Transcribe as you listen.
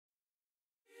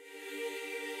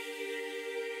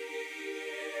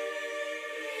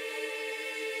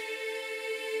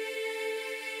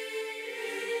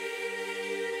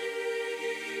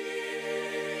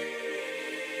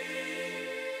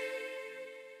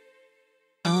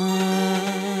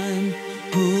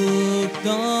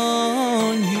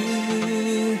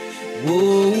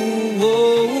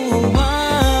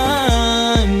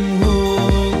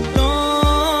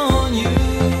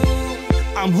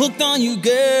hooked on you,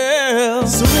 girl.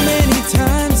 So many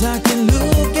times I can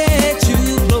look at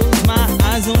you, Close my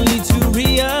eyes only to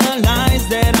realize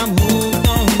that I'm hooked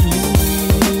on you.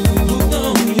 hooked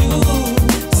on you,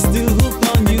 Still hooked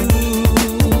on you,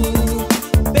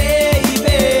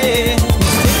 baby.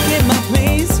 Who's taking my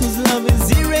place? Whose love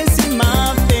is erasing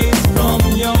my face from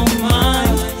your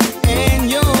mind and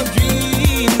your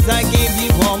dreams? I gave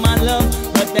you all my love,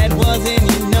 but that wasn't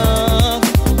enough.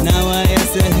 Now I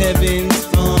ask the heavens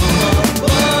from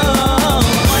above.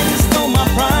 Why you stole my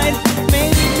pride,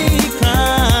 made me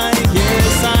cry?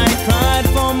 Yes, I cried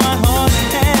for my heart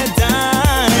had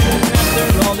died. And after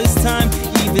all this time,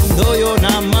 even though you're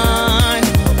not mine,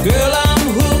 girl, I'm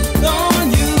hooked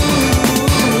on you.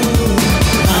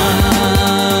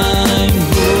 I'm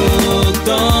hooked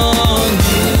on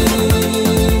you.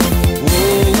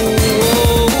 Whoa,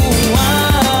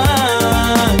 I'm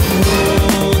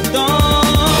hooked on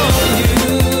you.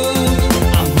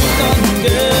 I'm hooked on you,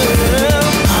 girl.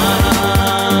 I'm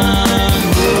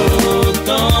hooked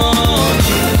on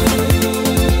you.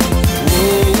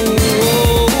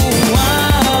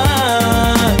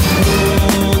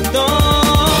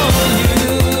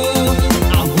 Whoa,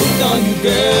 I'm hooked on you,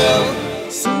 girl.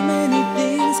 So many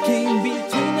things came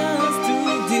between us two.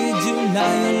 Did you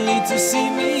lie only to see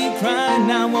me cry?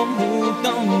 Now I'm hooked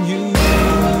on you.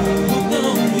 Hooked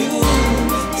on you.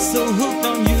 So hooked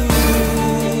on you,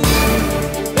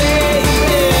 baby.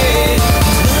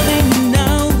 Who's loving me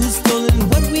now? Who's stolen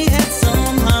what we had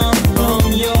somehow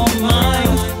from your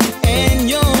mind and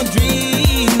your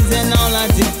dreams? And all I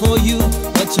did for you,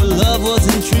 but your love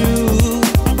wasn't true.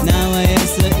 Now I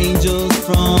ask the angels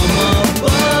from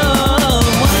above.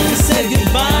 Why you said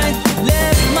goodbye,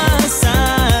 left my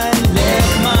side,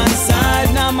 left my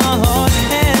side. Now my heart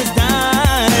has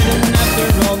died. And after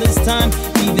all this time,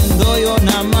 even though you're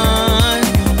not mine,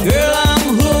 girl, I'm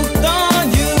hooked on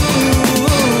you.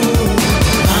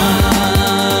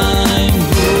 I'm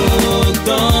hooked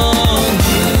on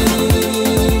you.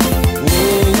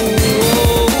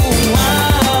 Whoa,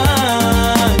 I'm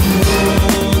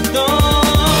hooked on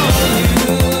you.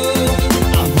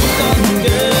 I'm hooked on you,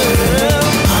 girl.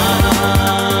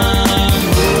 I'm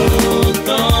hooked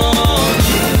on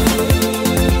you.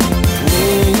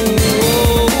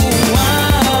 Whoa,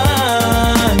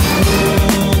 I'm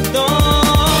hooked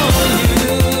on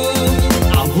you.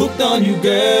 I'm hooked on you,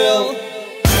 girl.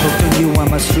 Hooked on you, I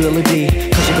must really be,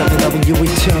 cause you got me loving you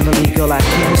eternally. Girl, I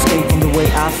can't escape from the way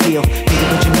I feel. Baby,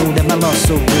 don't you know that my love's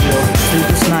so real?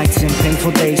 Sleepless nights and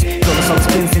painful days, girl, it's all it's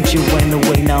been since you went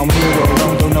away. Now I'm here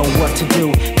alone, don't know what to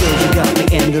do. Girl, you got me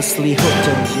endlessly hooked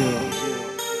on you.